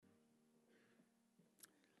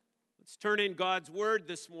Let's turn in God's Word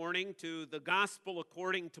this morning to the Gospel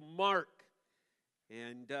according to Mark.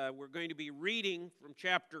 And we're going to be reading from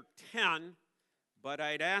chapter 10, but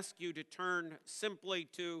I'd ask you to turn simply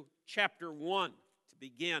to chapter 1 to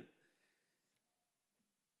begin.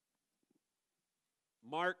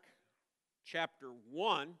 Mark chapter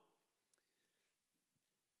 1.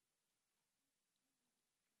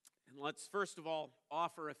 And let's first of all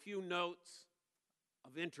offer a few notes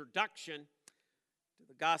of introduction to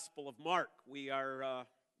the Gospel of Mark. We are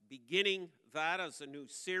beginning that as a new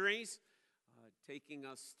series, taking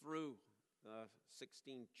us through the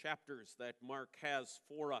 16 chapters that Mark has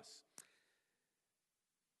for us.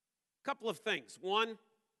 A couple of things. One,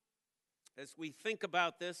 as we think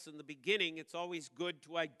about this in the beginning, it's always good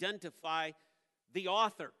to identify the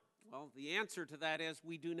author. Well, the answer to that is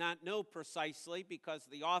we do not know precisely because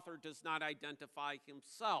the author does not identify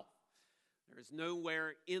himself. There is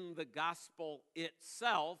nowhere in the gospel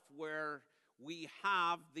itself where we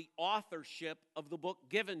have the authorship of the book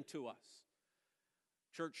given to us.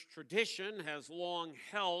 Church tradition has long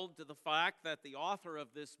held to the fact that the author of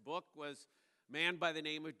this book was a man by the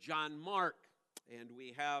name of John Mark. And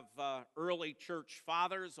we have early church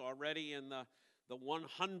fathers already in the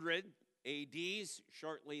 100 ADs,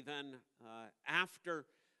 shortly then after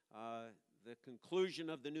the conclusion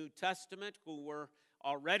of the New Testament, who were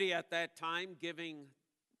already at that time giving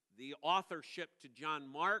the authorship to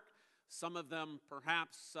John Mark. Some of them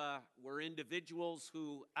perhaps were individuals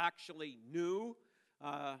who actually knew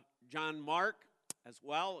John Mark as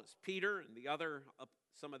well as Peter and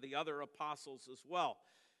some of the other apostles as well.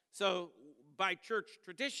 So by church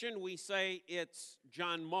tradition, we say it's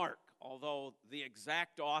John Mark, although the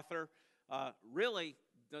exact author really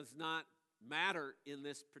does not matter in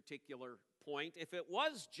this particular point. If it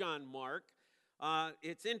was John Mark,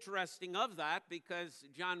 it's interesting of that because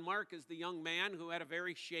John Mark is the young man who had a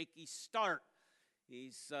very shaky start.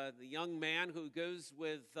 He's the young man who goes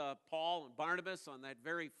with Paul and Barnabas on that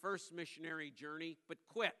very first missionary journey, but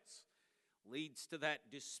quits. Leads to that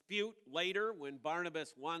dispute later when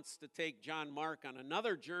Barnabas wants to take John Mark on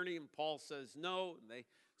another journey and Paul says no. And they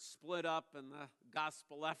split up and the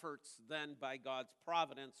gospel efforts then by God's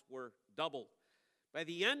providence were doubled. By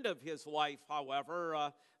the end of his life,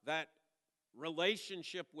 however, that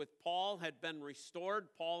relationship with Paul had been restored.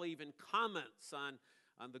 Paul even comments on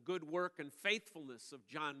the good work and faithfulness of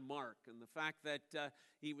John Mark and the fact that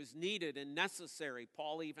he was needed and necessary.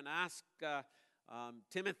 Paul even asked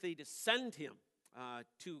Timothy to send him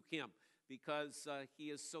to him because he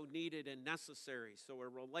is so needed and necessary. So a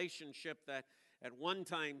relationship that at one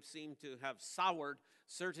time seemed to have soured,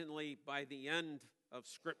 certainly by the end of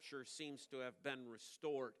Scripture seems to have been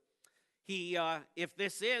restored. If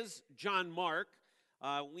this is John Mark,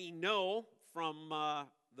 we know from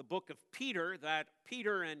the book of Peter that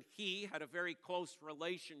Peter and he had a very close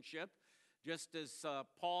relationship. Just as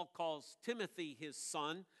Paul calls Timothy his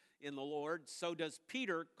son in the Lord, so does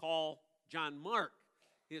Peter call John Mark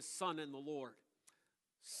his son in the Lord.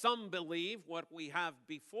 Some believe what we have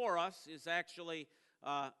before us is actually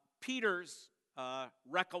Peter's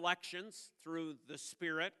recollections through the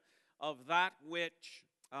Spirit of that which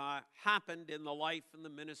happened in the life and the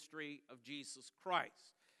ministry of Jesus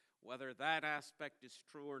Christ. Whether that aspect is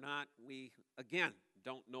true or not, we, again,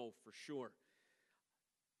 don't know for sure.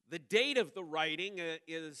 The date of the writing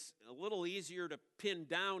is a little easier to pin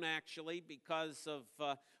down, actually, because of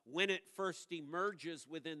when it first emerges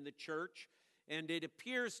within the church, and it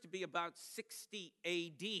appears to be about 60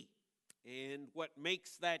 A.D. And what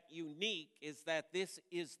makes that unique is that this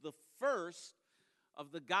is the first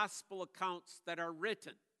of the gospel accounts that are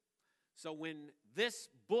written. So when this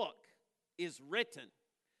book is written,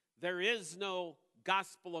 there is no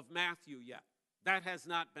Gospel of Matthew yet. That has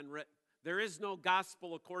not been written. There is no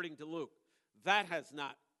Gospel according to Luke. That has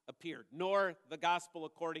not appeared, nor the Gospel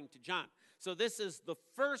according to John. So this is the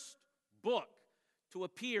first book to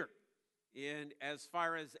appear in as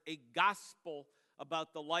far as a gospel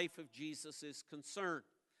about the life of Jesus is concerned.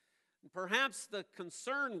 And perhaps the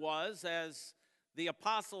concern was, as the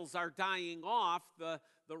apostles are dying off, the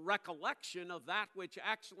recollection of that which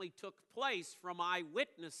actually took place from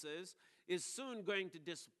eyewitnesses is soon going to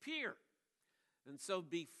disappear. And so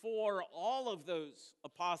before all of those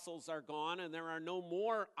apostles are gone and there are no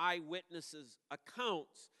more eyewitnesses'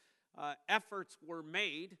 accounts, efforts were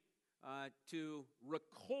made to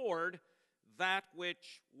record that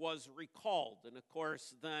which was recalled. And of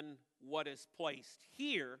course, then what is placed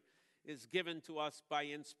here is given to us by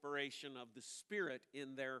inspiration of the Spirit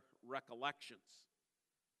in their recollections.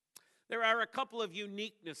 There are a couple of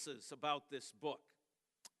uniquenesses about this book.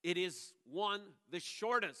 It is, one, the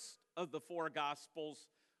shortest of the four Gospels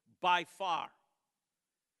by far.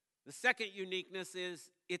 The second uniqueness is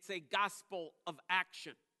it's a gospel of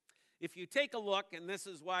action. If you take a look, and this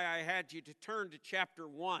is why I had you to turn to chapter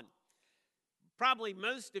 1, probably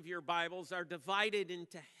most of your Bibles are divided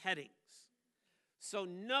into headings. So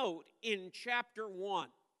note in chapter 1,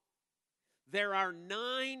 there are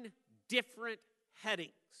 9 different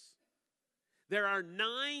headings. There are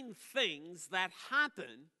 9 things that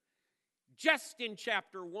happen just in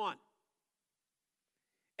chapter 1.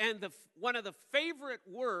 And one of the favorite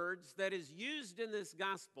words that is used in this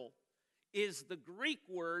gospel is the Greek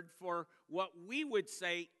word for what we would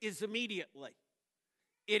say is immediately.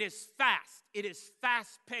 It is fast. It is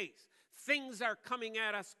fast-paced. Things are coming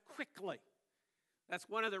at us quickly. That's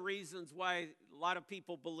one of the reasons why a lot of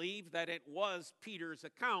people believe that it was Peter's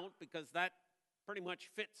account, because that pretty much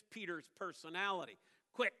fits Peter's personality.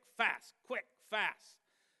 Quick, fast, quick, fast.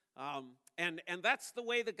 And that's the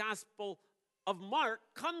way the Gospel of Mark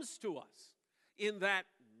comes to us, in that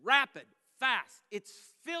rapid, fast. It's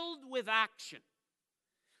filled with action.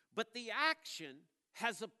 But the action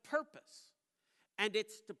has a purpose, and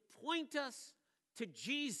it's to point us to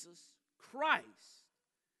Jesus Christ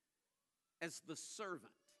as the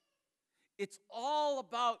servant. It's all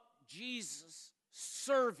about Jesus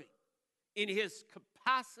serving in his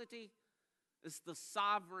capacity as the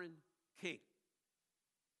sovereign king.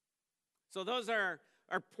 So those are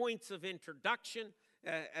our points of introduction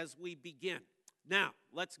as we begin. Now,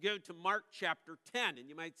 let's go to Mark chapter 10. And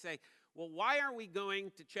you might say, well, why are we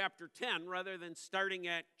going to chapter 10 rather than starting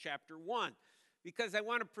at chapter 1? Because I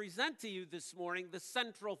want to present to you this morning the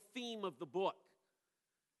central theme of the book.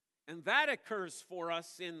 And that occurs for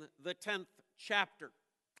us in the 10th chapter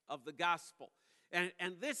of the gospel.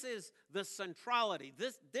 And this is the centrality.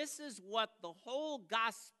 This is what the whole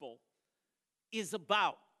gospel is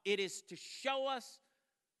about. It is to show us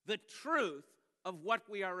the truth of what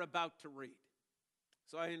we are about to read.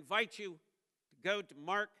 So I invite you to go to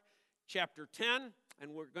Mark chapter 10,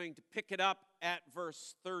 and we're going to pick it up at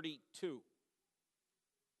verse 32.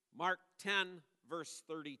 Mark 10, verse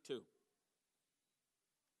 32.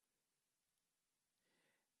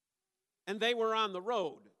 And they were on the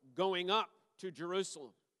road going up to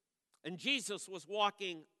Jerusalem, and Jesus was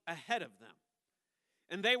walking ahead of them.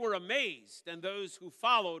 And they were amazed, and those who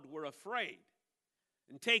followed were afraid.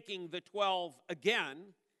 And taking the 12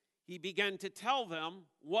 again, he began to tell them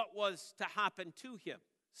what was to happen to him,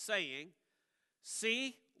 saying,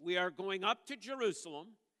 "See, we are going up to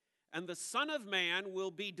Jerusalem, and the Son of Man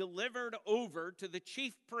will be delivered over to the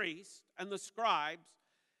chief priests and the scribes,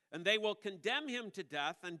 and they will condemn him to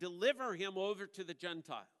death and deliver him over to the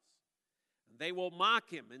Gentiles. And they will mock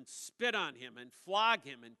him and spit on him and flog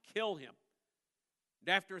him and kill him. And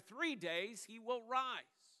after 3 days he will rise."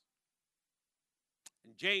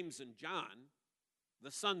 And James and John,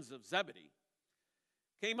 the sons of Zebedee,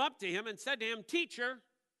 came up to him and said to him, "Teacher,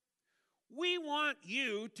 we want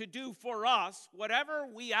you to do for us whatever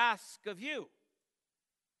we ask of you."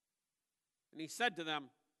 And he said to them,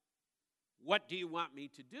 "What do you want me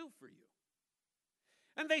to do for you?"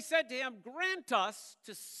 And they said to him, "Grant us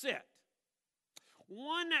to sit,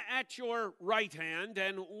 one at your right hand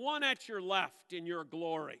and one at your left in your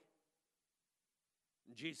glory."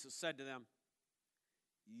 And Jesus said to them,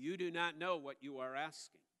 "You do not know what you are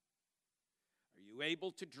asking. Are you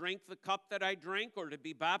able to drink the cup that I drink, or to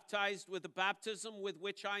be baptized with the baptism with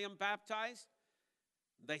which I am baptized?"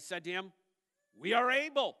 They said to him, "We are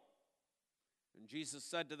able." And Jesus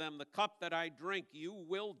said to them, "The cup that I drink you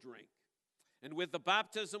will drink, and with the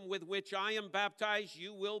baptism with which I am baptized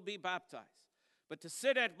you will be baptized. But to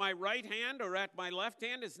sit at my right hand or at my left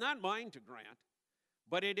hand is not mine to grant,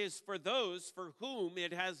 but it is for those for whom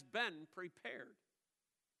it has been prepared."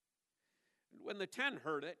 And when the 10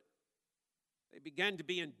 heard it, they began to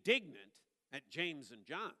be indignant at James and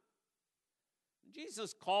John.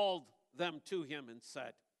 Jesus called them to him and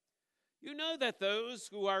said, "You know that those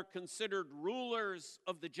who are considered rulers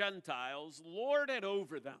of the Gentiles lord it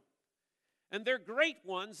over them, and their great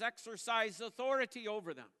ones exercise authority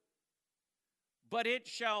over them. But it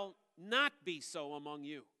shall not be so among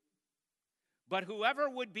you. But whoever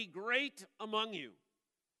would be great among you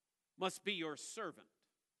must be your servant.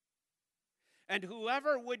 And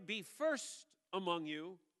whoever would be first among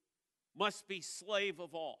you must be slave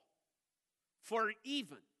of all. For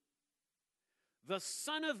even the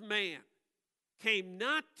Son of Man came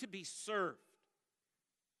not to be served,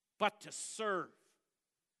 but to serve,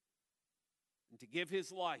 and to give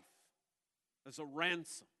his life as a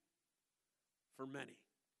ransom for many."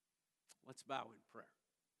 Let's bow in prayer.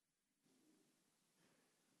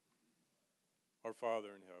 Our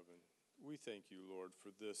Father in heaven, we thank you, Lord,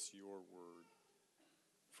 for this, your word.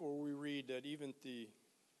 For we read that even the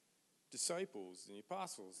disciples and the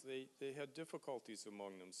apostles, they had difficulties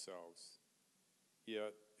among themselves.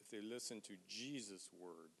 Yet, if they listen to Jesus'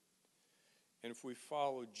 word, and if we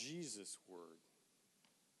follow Jesus' word,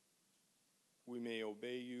 we may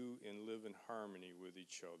obey you and live in harmony with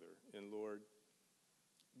each other. And Lord,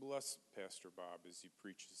 bless Pastor Bob as he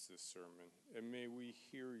preaches this sermon, and may we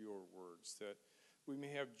hear your words, that we may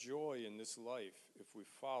have joy in this life if we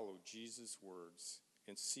follow Jesus' words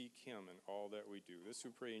and seek him in all that we do. This we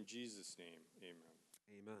pray in Jesus' name.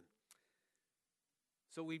 Amen. Amen.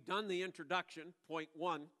 So we've done the introduction, point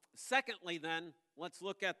one. Secondly, then, let's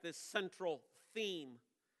look at this central theme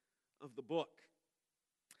of the book.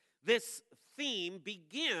 This theme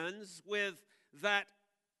begins with that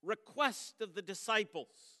request of the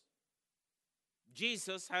disciples.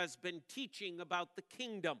 Jesus has been teaching about the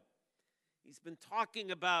kingdom. He's been talking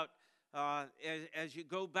about, as you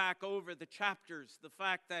go back over the chapters, the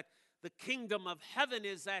fact that the kingdom of heaven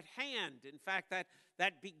is at hand. In fact,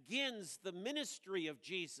 that begins the ministry of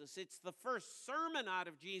Jesus. It's the first sermon out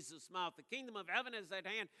of Jesus' mouth. The kingdom of heaven is at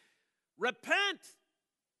hand. Repent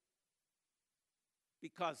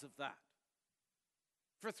because of that.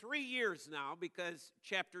 For 3 years now, because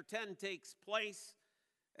chapter 10 takes place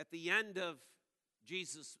at the end of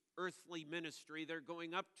Jesus' earthly ministry, they're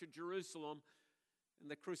going up to Jerusalem,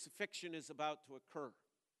 and the crucifixion is about to occur.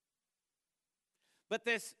 But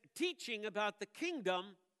this teaching about the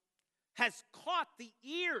kingdom has caught the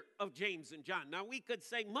ear of James and John. Now, we could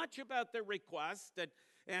say much about their request,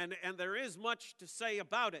 and there is much to say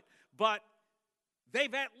about it, but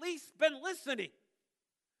they've at least been listening.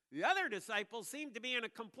 The other disciples seem to be in a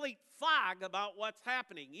complete fog about what's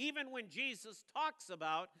happening, even when Jesus talks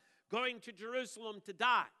about going to Jerusalem to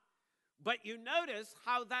die. But you notice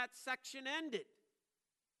how that section ended.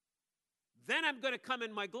 Then I'm going to come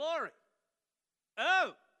in my glory.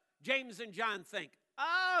 Oh, James and John think,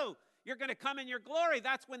 oh, you're going to come in your glory.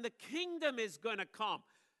 That's when the kingdom is going to come.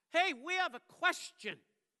 Hey, we have a question.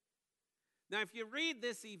 Now, if you read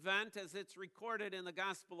this event as it's recorded in the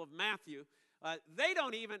Gospel of Matthew, they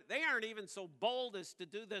aren't even so bold as to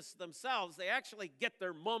do this themselves. They actually get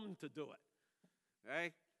their mom to do it.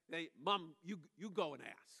 Okay? Mom, you go and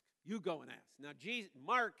ask. You go and ask. Now,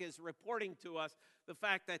 Mark is reporting to us the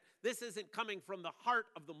fact that this isn't coming from the heart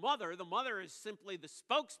of the mother. The mother is simply the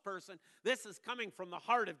spokesperson. This is coming from the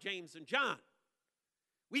heart of James and John.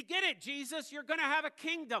 We get it, Jesus. You're going to have a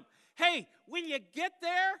kingdom. Hey, when you get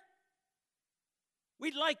there,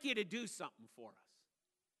 we'd like you to do something for us.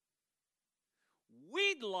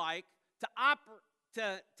 We'd like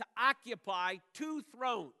to occupy 2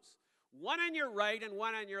 thrones, one on your right and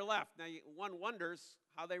one on your left. Now, one wonders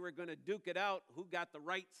how they were going to duke it out, who got the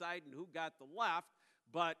right side and who got the left,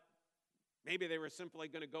 but maybe they were simply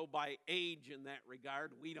going to go by age in that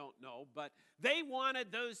regard. We don't know, but they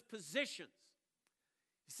wanted those positions.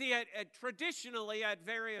 See, traditionally at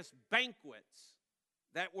various banquets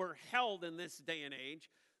that were held in this day and age,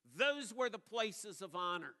 those were the places of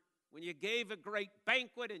honor. When you gave a great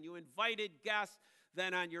banquet and you invited guests,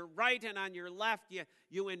 then on your right and on your left,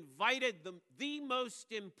 you invited the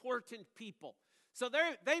most important people. So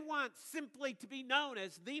they want simply to be known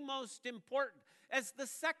as the most important, as the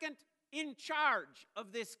second in charge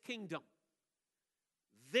of this kingdom.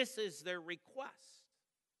 This is their request.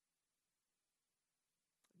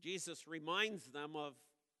 Jesus reminds them of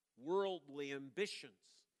worldly ambitions,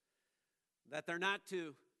 that they're not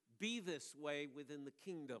to be this way within the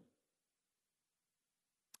kingdom.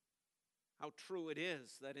 How true it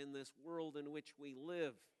is that in this world in which we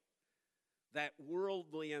live, that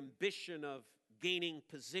worldly ambition of gaining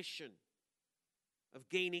position, of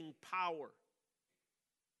gaining power,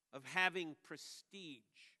 of having prestige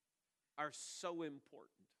are so important.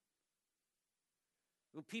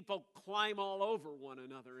 When people climb all over one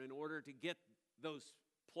another in order to get those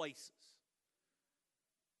places.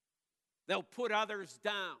 They'll put others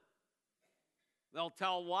down. They'll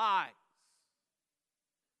tell lies.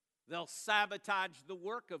 They'll sabotage the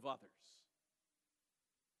work of others.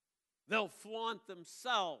 They'll flaunt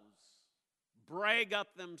themselves, brag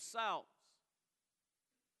up themselves,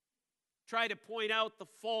 try to point out the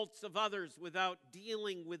faults of others without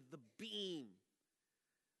dealing with the beam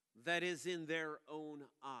that is in their own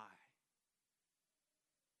eye.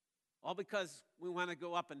 All because we want to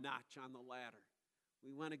go up a notch on the ladder.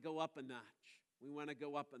 We want to go up a notch. We want to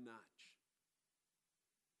go up a notch.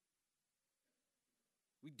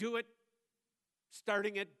 We do it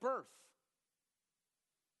starting at birth.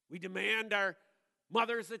 We demand our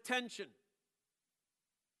mother's attention.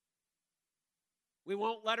 We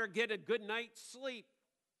won't let her get a good night's sleep.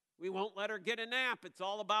 We won't let her get a nap. It's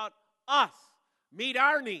all about us. meet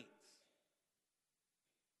our needs.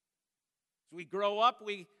 As we grow up,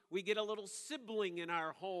 we get a little sibling in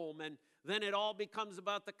our home, and then it all becomes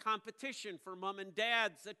about the competition for mom and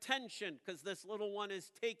dad's attention because this little one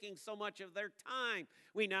is taking so much of their time.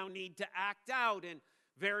 We now need to act out in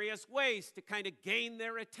various ways to kind of gain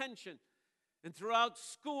their attention. And throughout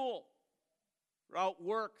school, throughout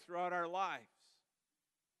work, throughout our lives,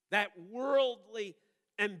 that worldly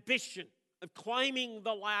ambition of climbing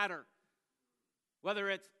the ladder, whether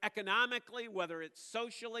it's economically, whether it's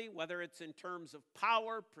socially, whether it's in terms of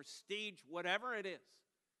power, prestige, whatever it is.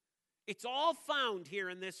 It's all found here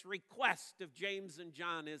in this request of James and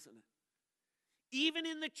John, isn't it? Even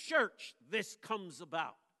in the church, this comes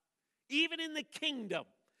about. Even in the kingdom,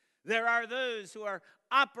 there are those who are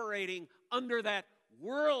operating under that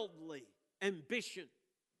worldly ambition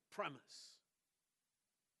premise.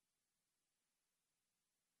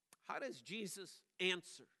 How does Jesus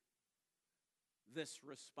answer this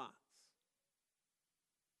response?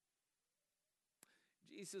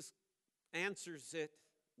 Jesus answers it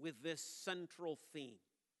with this central theme,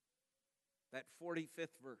 that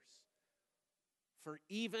 45th verse. For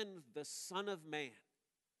even the Son of Man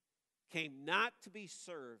came not to be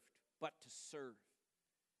served, but to serve,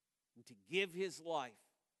 and to give his life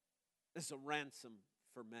as a ransom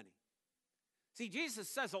for many. See, Jesus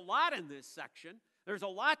says a lot in this section. There's a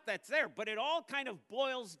lot that's there, but it all kind of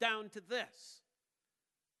boils down to this.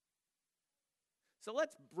 So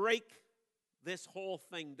let's break this whole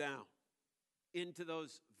thing down into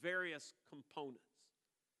those various components.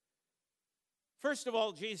 First of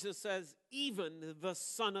all, Jesus says, even the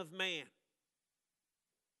Son of Man.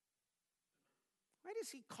 Why does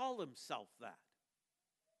he call himself that?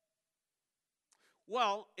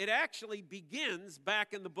 Well, it actually begins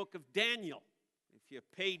back in the book of Daniel. If you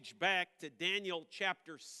page back to Daniel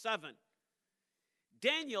chapter 7,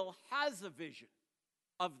 Daniel has a vision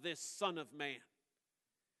of this Son of Man.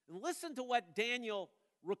 And listen to what Daniel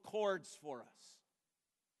records for us.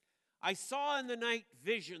 I saw in the night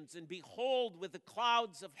visions, and behold, with the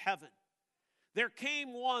clouds of heaven, there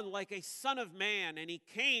came one like a son of man, and he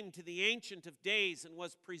came to the Ancient of Days and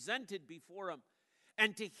was presented before him.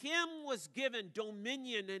 And to him was given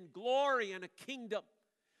dominion and glory and a kingdom,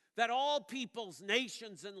 that all peoples,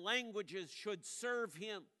 nations, and languages should serve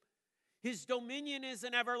him. His dominion is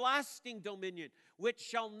an everlasting dominion, which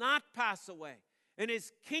shall not pass away, and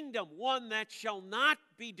his kingdom one that shall not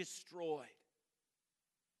be destroyed.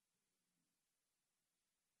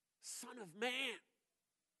 Son of Man,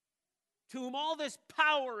 to whom all this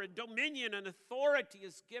power and dominion and authority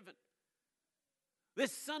is given.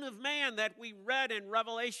 This Son of Man that we read in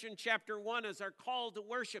Revelation chapter 1 as our call to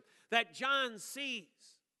worship, that John sees.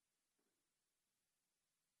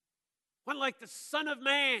 One like the Son of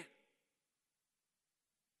Man.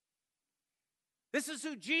 This is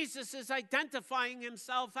who Jesus is identifying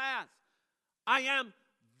himself as. I am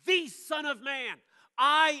the Son of Man.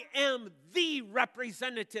 I am the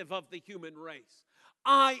representative of the human race.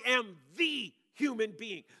 I am the human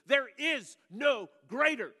being. There is no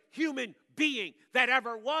greater human being that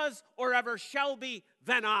ever was or ever shall be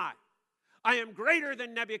than I. I am greater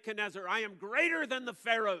than Nebuchadnezzar. I am greater than the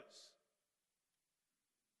pharaohs.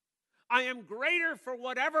 I am greater for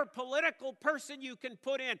whatever political person you can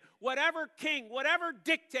put in, whatever king, whatever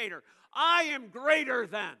dictator. I am greater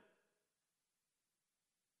than.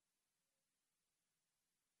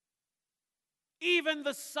 Even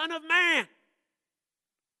the Son of Man.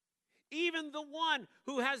 Even the one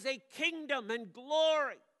who has a kingdom and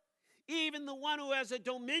glory. Even the one who has a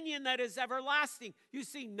dominion that is everlasting. You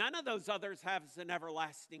see, none of those others have an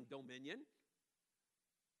everlasting dominion.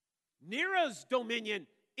 Nero's dominion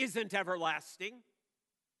isn't everlasting.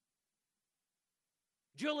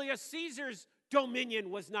 Julius Caesar's dominion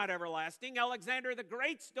was not everlasting. Alexander the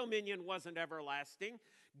Great's dominion wasn't everlasting.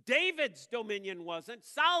 David's dominion wasn't.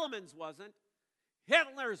 Solomon's wasn't.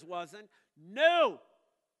 Hitler's wasn't. No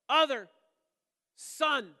other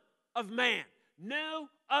son of man, no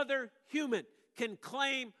other human can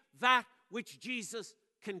claim that which Jesus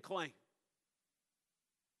can claim.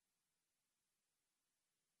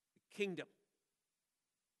 The kingdom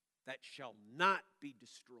that shall not be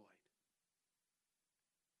destroyed.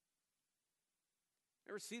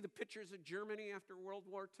 Ever see the pictures of Germany after World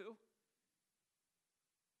War II?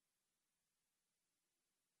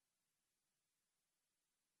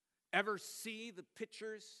 Ever see the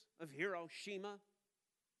pictures of Hiroshima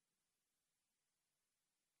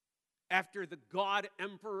after the God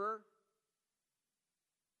Emperor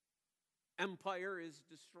empire is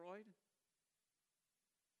destroyed?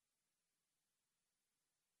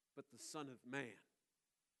 But the Son of Man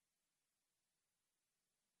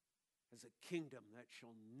has is a kingdom that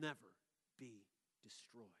shall never be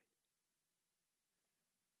destroyed.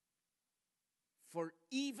 For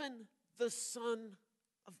even the Son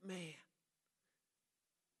of Man,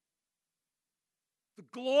 the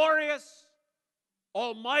glorious,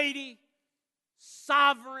 almighty,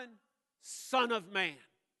 sovereign Son of Man,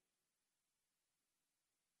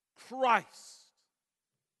 Christ,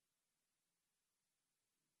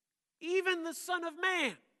 even the Son of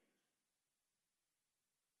Man,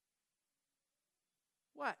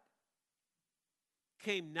 what?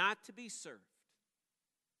 Came not to be served,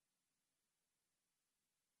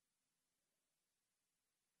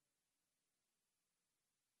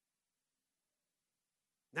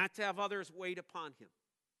 not to have others wait upon him,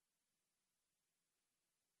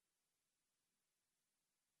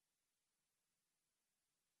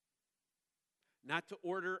 not to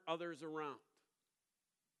order others around,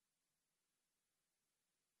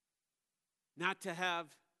 not to have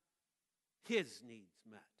his needs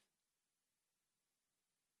met.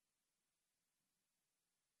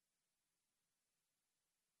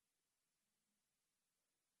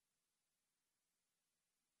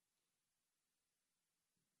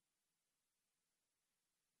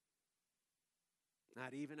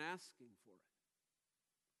 Not even asking for it.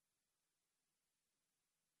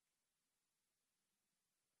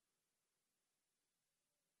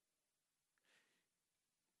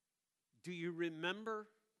 Do you remember,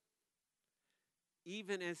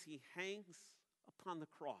 even as he hangs upon the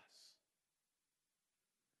cross,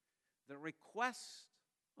 the request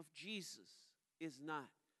of Jesus is not,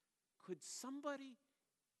 could somebody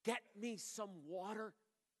get me some water?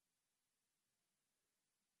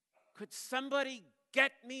 Could somebody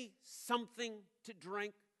get me something to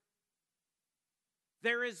drink?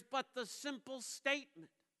 There is but the simple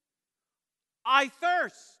statement, I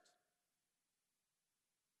thirst.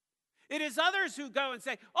 It is others who go and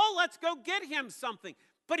say, oh, let's go get him something.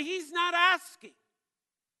 But he's not asking.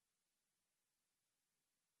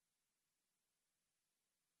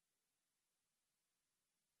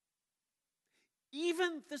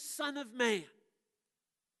 Even the Son of Man,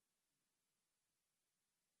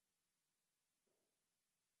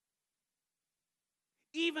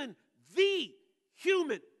 even the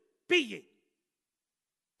human being,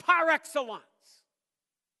 par excellence,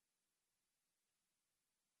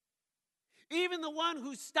 even the one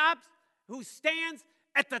who stands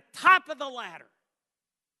at the top of the ladder,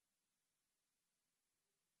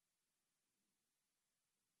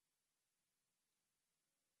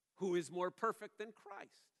 who is more perfect than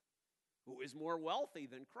Christ, who is more wealthy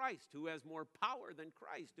than Christ, who has more power than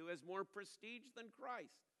Christ, who has more prestige than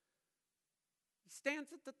Christ. He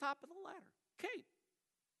stands at the top of the ladder. Came,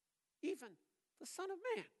 even the Son of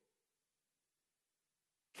Man,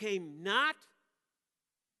 came not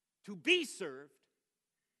to be served,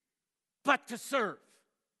 but to serve.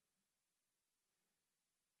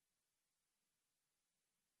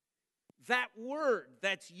 That word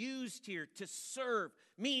that's used here, to serve,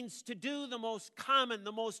 means to do the most common,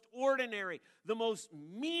 the most ordinary, the most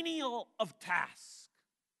menial of tasks.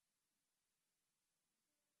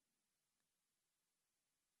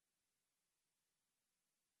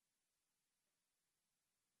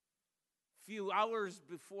 Few hours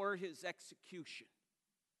before his execution,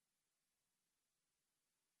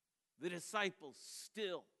 the disciples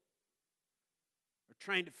still are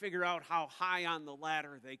trying to figure out how high on the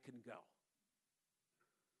ladder they can go.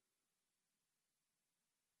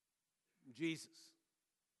 Jesus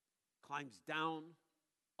climbs down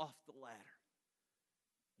off the ladder,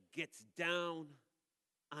 gets down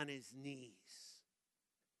on his knees,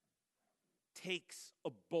 takes a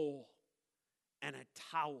bowl and a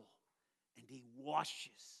towel, and he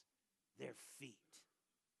washes their feet.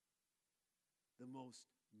 The most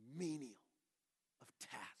menial of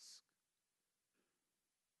tasks.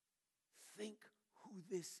 Think who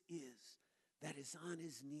this is that is on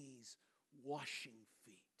his knees washing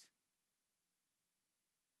feet.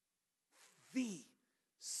 The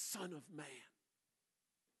Son of Man.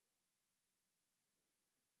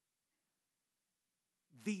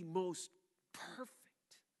 The most perfect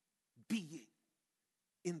being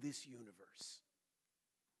in this universe.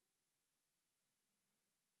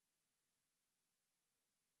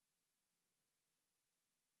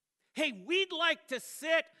 Hey, we'd like to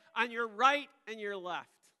sit on your right and your left.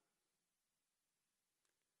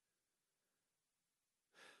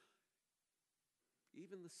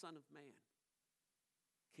 Even the Son of Man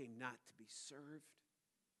came not to be served,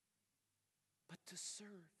 but to serve.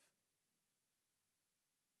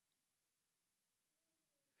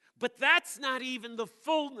 But that's not even the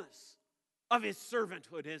fullness of his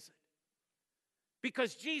servanthood, is it?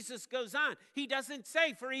 Because Jesus goes on. He doesn't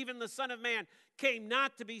say, for even the Son of Man came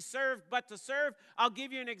not to be served, but to serve. I'll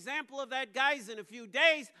give you an example of that, guys. In a few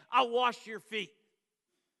days, I'll wash your feet.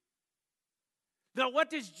 Now, what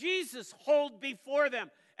does Jesus hold before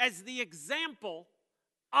them as the example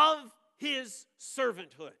of his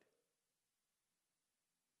servanthood?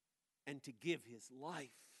 And to give his life.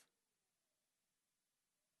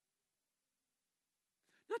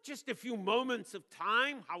 Not just a few moments of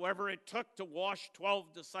time, however it took to wash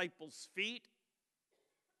 12 disciples' feet.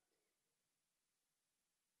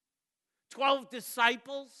 12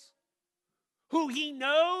 disciples who he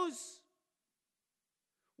knows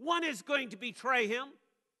one is going to betray him,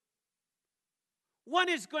 one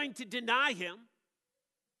is going to deny him,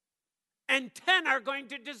 and 10 are going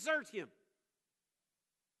to desert him.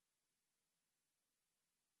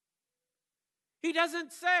 He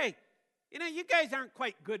doesn't say, you guys aren't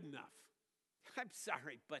quite good enough. I'm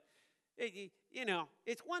sorry, but,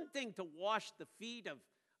 it's one thing to wash the feet of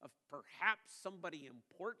perhaps somebody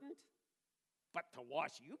important, but to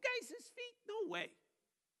wash you guys' feet? No way.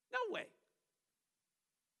 No way.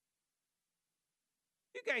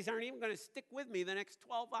 You guys aren't even going to stick with me the next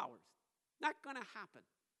 12 hours. Not going to happen.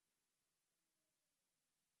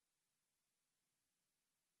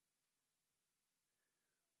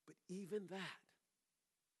 But even that,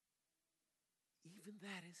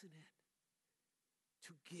 isn't it?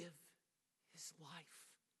 To give his life.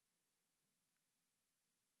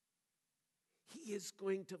 He is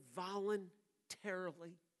going to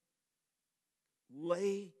voluntarily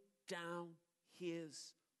lay down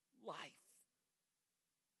his life.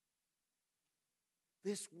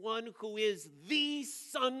 This one who is the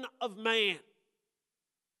Son of Man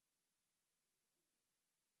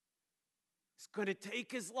is going to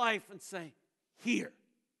take his life and say,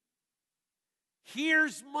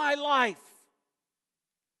 here's my life.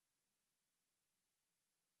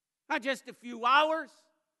 Not just a few hours,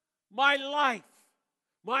 my life,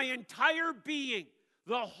 my entire being,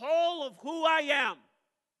 the whole of who I am.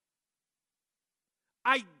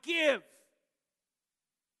 I give.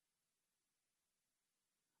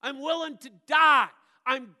 I'm willing to die.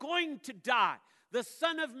 I'm going to die. The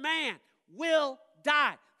Son of Man will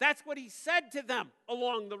die. That's what he said to them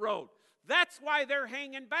along the road. That's why they're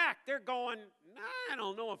hanging back. They're going, I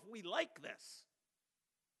don't know if we like this.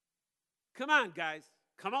 Come on, guys.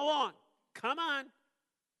 Come along. Come on.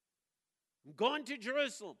 I'm going to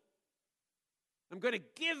Jerusalem. I'm going to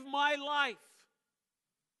give my life.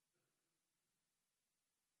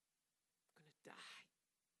 I'm going to die.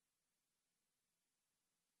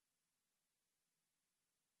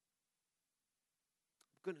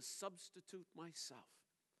 I'm going to substitute myself.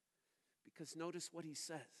 Because notice what he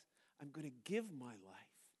says. I'm going to give my life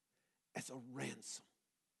as a ransom,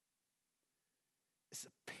 as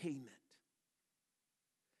a payment.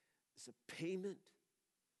 As a payment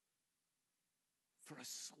for a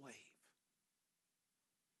slave.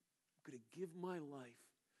 I'm going to give my life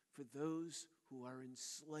for those who are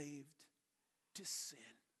enslaved to sin.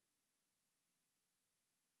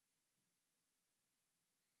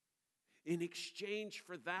 In exchange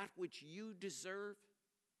for that which you deserve,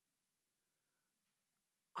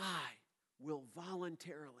 I will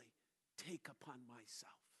voluntarily take upon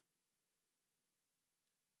myself.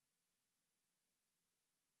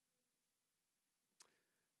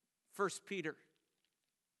 1 Peter.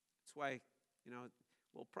 That's why,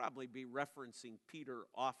 we'll probably be referencing Peter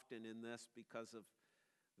often in this because of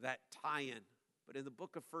that tie-in. But in the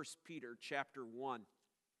book of 1 Peter, chapter 1,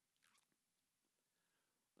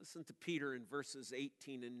 listen to Peter in verses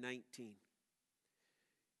 18 and 19.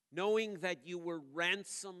 Knowing that you were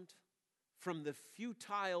ransomed from the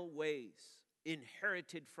futile ways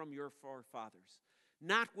inherited from your forefathers,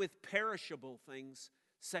 not with perishable things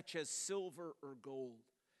such as silver or gold,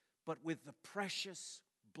 but with the precious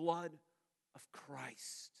blood of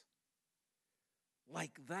Christ,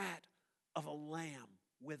 like that of a lamb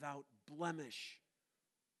without blemish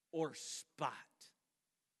or spot.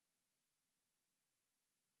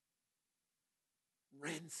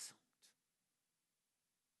 Ransomed.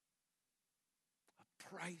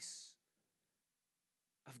 A price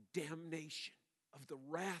of damnation, of the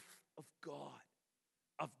wrath of God,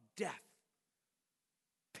 of death,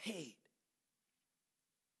 paid.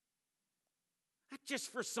 Not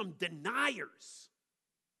just for some deniers,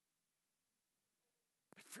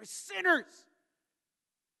 but for sinners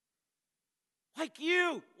like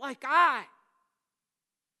you, like I.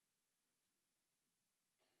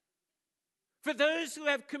 For those who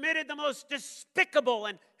have committed the most despicable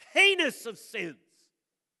and heinous of sins.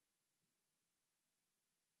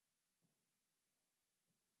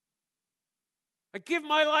 I give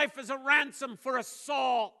my life as a ransom for a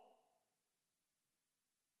Saul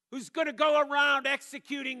who's going to go around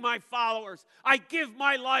executing my followers. I give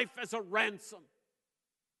my life as a ransom.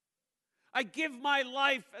 I give my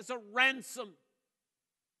life as a ransom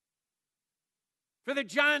for the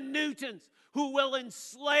John Newtons who will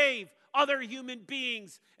enslave other human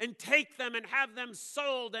beings and take them and have them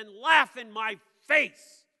sold and laugh in my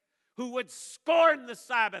face, who would scorn the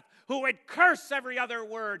Sabbath, who would curse every other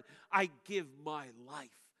word. I give my life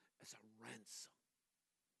as a ransom.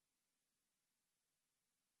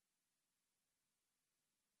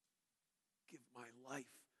 Give my life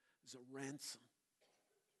as a ransom.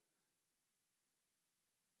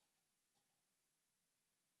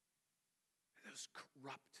 Those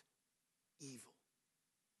corrupt, evil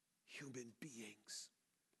human beings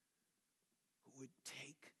who would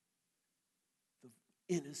take the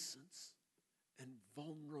innocence and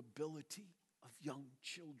vulnerability of young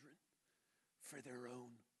children for their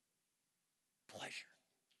own pleasure.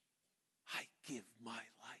 I give my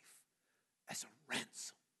life as a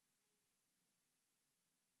ransom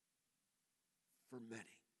for many.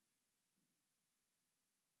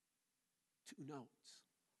 2 notes.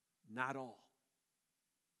 Not all.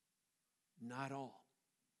 Not all.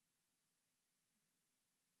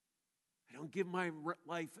 I don't give my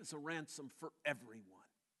life as a ransom for everyone.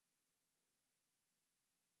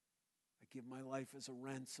 I give my life as a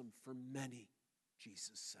ransom for many,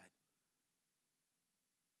 Jesus said.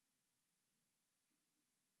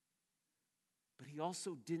 But he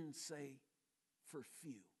also didn't say for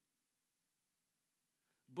few.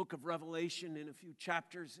 The book of Revelation in a few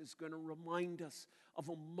chapters is going to remind us of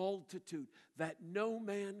a multitude that no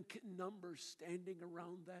man can number standing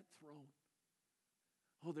around that throne.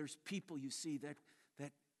 Oh, there's people, you see, that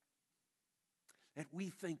we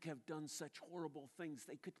think have done such horrible things.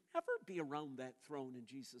 They could never be around that throne. And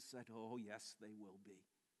Jesus said, oh, yes, they will be.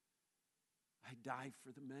 I die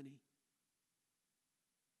for the many.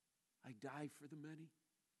 I die for the many.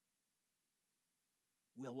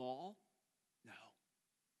 Will all? No.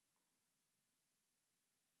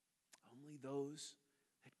 Only those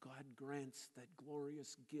that God grants that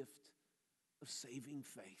glorious gift of saving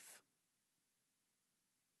faith.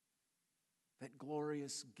 That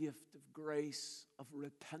glorious gift of grace, of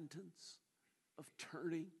repentance, of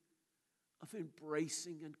turning, of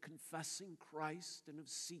embracing and confessing Christ, and of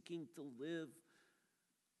seeking to live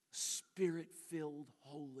a Spirit-filled,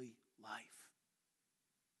 holy life.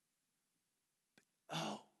 But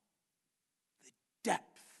oh, the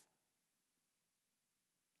depth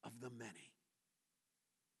of the many.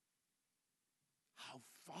 How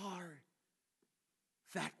far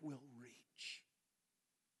that will reach.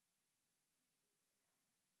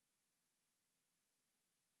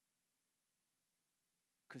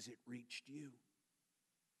 Because it reached you.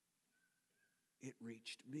 It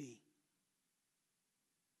reached me.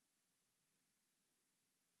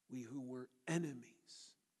 We who were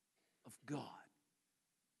enemies of God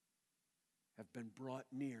have been brought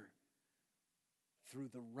near through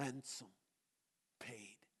the ransom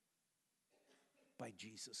paid by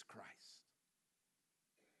Jesus Christ.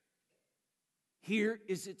 Here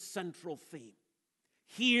is its central theme.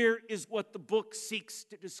 Here is what the book seeks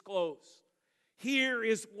to disclose. Here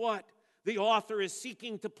is what the author is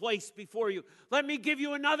seeking to place before you. Let me give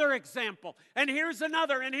you another example. And here's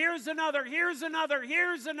another, and here's another, here's another,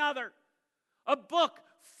 here's another. A book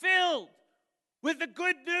filled with the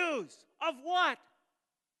good news of what?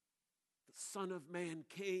 The Son of Man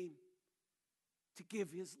came to give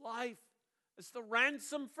his life as the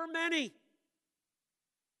ransom for many.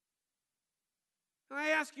 And I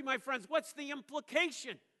ask you, my friends, what's the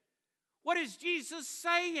implication? What is Jesus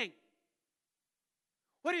saying?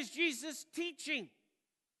 What is Jesus teaching?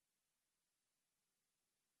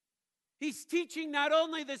 He's teaching not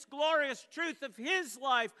only this glorious truth of his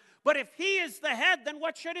life, but if he is the head, then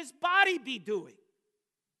what should his body be doing?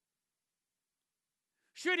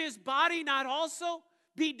 Should his body not also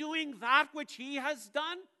be doing that which he has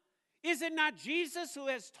done? Is it not Jesus who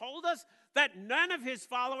has told us that none of his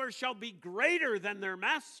followers shall be greater than their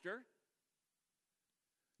master?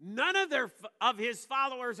 None of his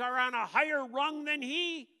followers are on a higher rung than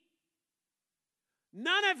he.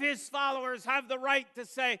 None of his followers have the right to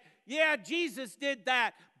say, yeah, Jesus did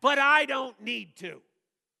that, but I don't need to.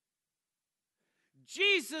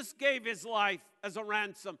 Jesus gave his life as a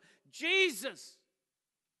ransom. Jesus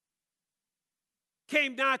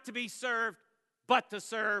came not to be served, but to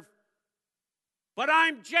serve. But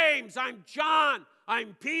I'm James, I'm John,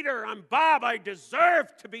 I'm Peter, I'm Bob. I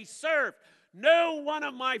deserve to be served. No one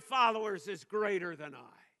of my followers is greater than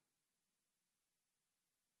I.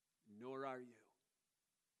 Nor are you.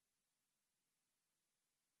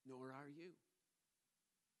 nor are you.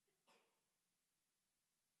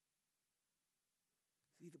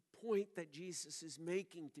 See, the point that Jesus is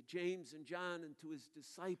making to James and John and to his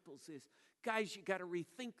disciples is, guys, you got to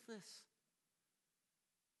rethink this.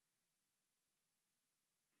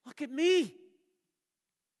 Look at me.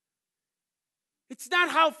 It's not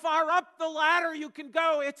how far up the ladder you can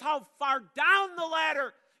go, it's how far down the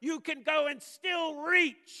ladder you can go and still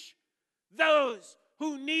reach those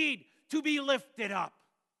who need to be lifted up.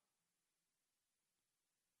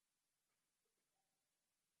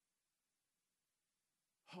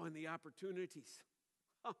 Oh, and the opportunities.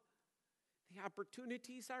 Oh, the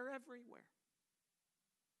opportunities are everywhere.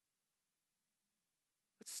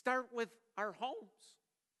 Let's start with our homes.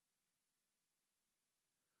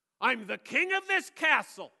 I'm the king of this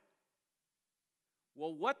castle.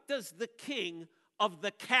 Well, what does the king of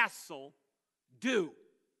the castle do?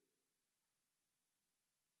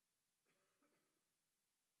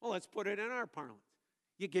 Well, let's put it in our parlance.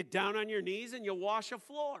 You get down on your knees and you wash a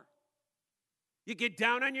floor. You get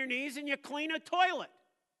down on your knees and you clean a toilet.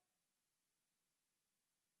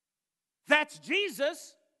 That's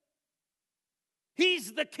Jesus.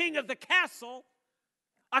 He's the king of the castle,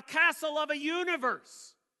 a castle of a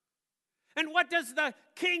universe. And what does the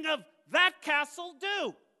king of that castle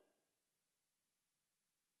do?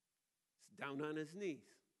 He's down on his knees,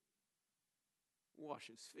 wash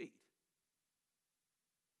his feet.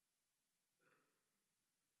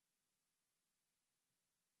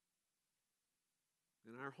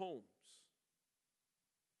 In our homes,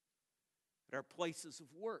 at our places of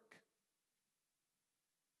work.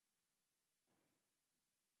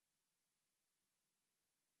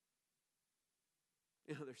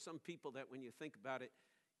 You know, there's some people that when you think about it,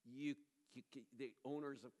 the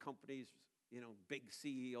owners of companies, you know, big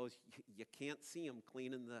CEOs, you can't see them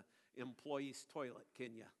cleaning the employee's toilet,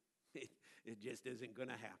 can you? It just isn't going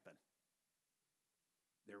to happen.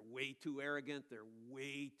 They're way too arrogant. They're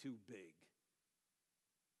way too big.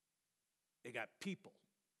 They got people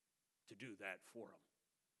to do that for them.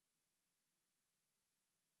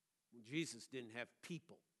 Well, Jesus didn't have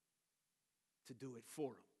people to do it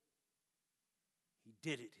for him. He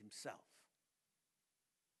did it himself.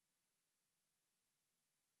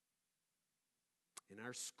 In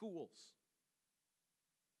our schools,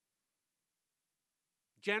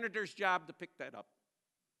 janitor's job to pick that up.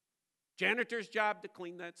 Janitor's job to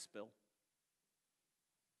clean that spill.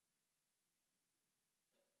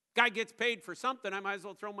 Guy gets paid for something, I might as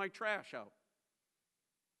well throw my trash out.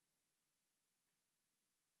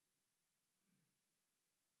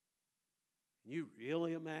 Can you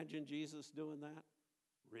really imagine Jesus doing that?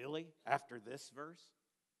 Really? After this verse?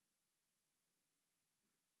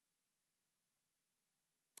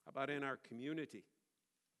 How about in our community?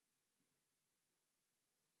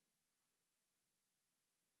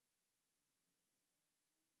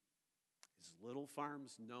 Is Little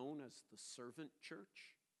Farms known as the servant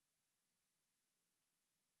church?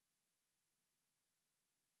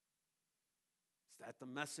 Is that the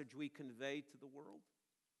message we convey to the world?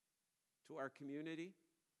 To our community?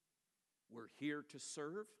 We're here to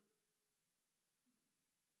serve.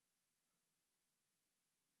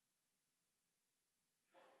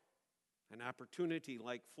 An opportunity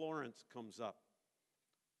like Florence comes up.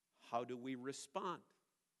 How do we respond?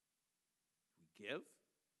 Do we give?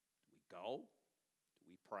 Do we go? Do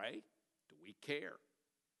we pray? Do we care?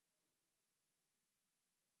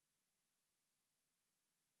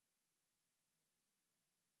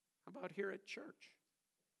 How about here at church?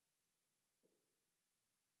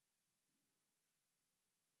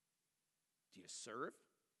 Do you serve?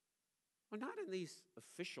 Well, not in these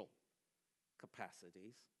official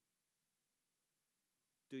capacities.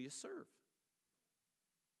 Do you serve?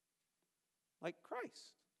 Like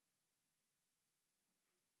Christ.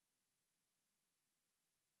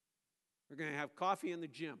 We're going to have coffee in the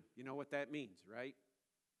gym. You know what that means, right?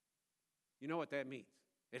 You know what that means.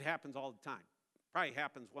 It happens all the time. Probably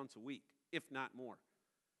happens once a week, if not more.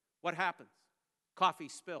 What happens? Coffee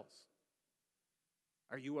spills.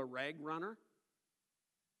 Are you a rag runner?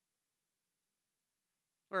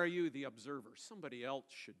 Or are you the observer? Somebody else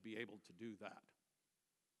should be able to do that.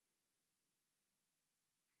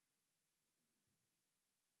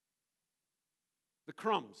 The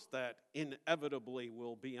crumbs that inevitably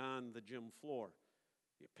will be on the gym floor.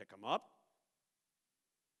 Do you pick them up?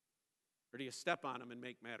 Or do you step on them and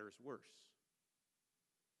make matters worse?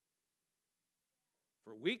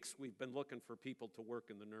 For weeks, we've been looking for people to work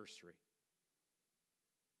in the nursery.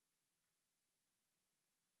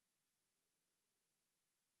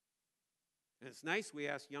 And it's nice we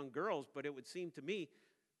ask young girls, but it would seem to me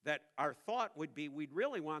that our thought would be we'd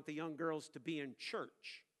really want the young girls to be in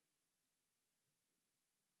church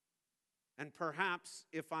And perhaps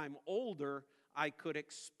if I'm older, I could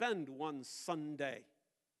expend one Sunday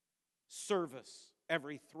service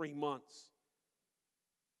every 3 months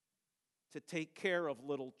to take care of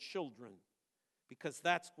little children, because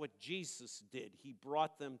that's what Jesus did. He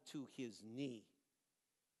brought them to his knee.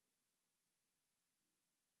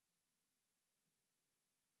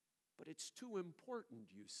 But it's too important,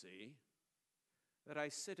 you see, that I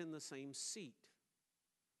sit in the same seat.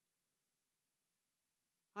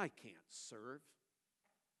 I can't serve.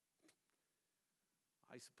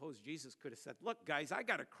 I suppose Jesus could have said, look, guys, I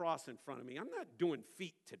got a cross in front of me. I'm not doing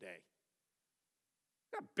feet today.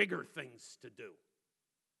 I've got bigger things to do.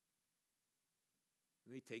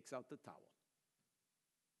 And he takes out the towel.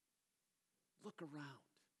 Look around.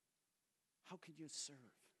 How can you serve?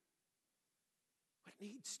 What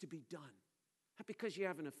needs to be done? Not because you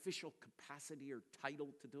have an official capacity or title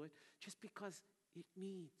to do it, just because it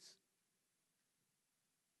needs.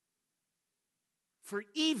 For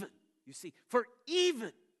even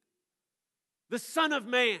the Son of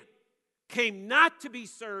Man came not to be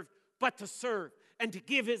served, but to serve and to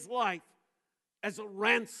give his life as a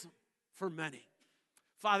ransom for many.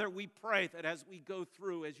 Father, we pray that as we go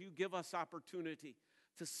through, as you give us opportunity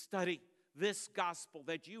to study this gospel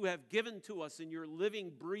that you have given to us in your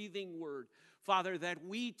living, breathing word, Father, that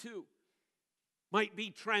we too might be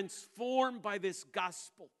transformed by this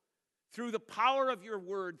gospel through the power of your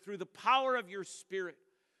word, through the power of your Spirit,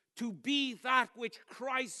 to be that which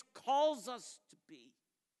Christ calls us to be,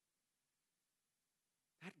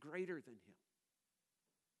 not greater than him,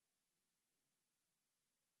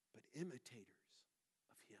 but imitators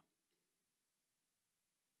of him.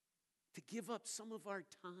 To give up some of our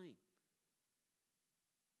time,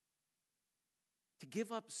 to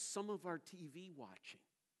give up some of our TV watching,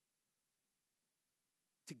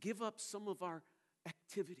 to give up some of our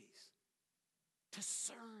activities, to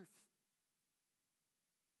serve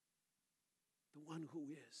the one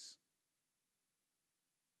who is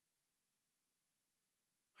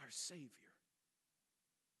our Savior.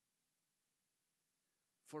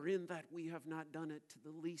 For in that we have not done it to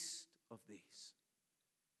the least of these,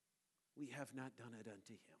 we have not done it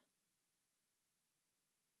unto him.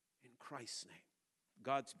 In Christ's name,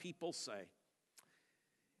 God's people say,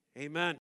 amen.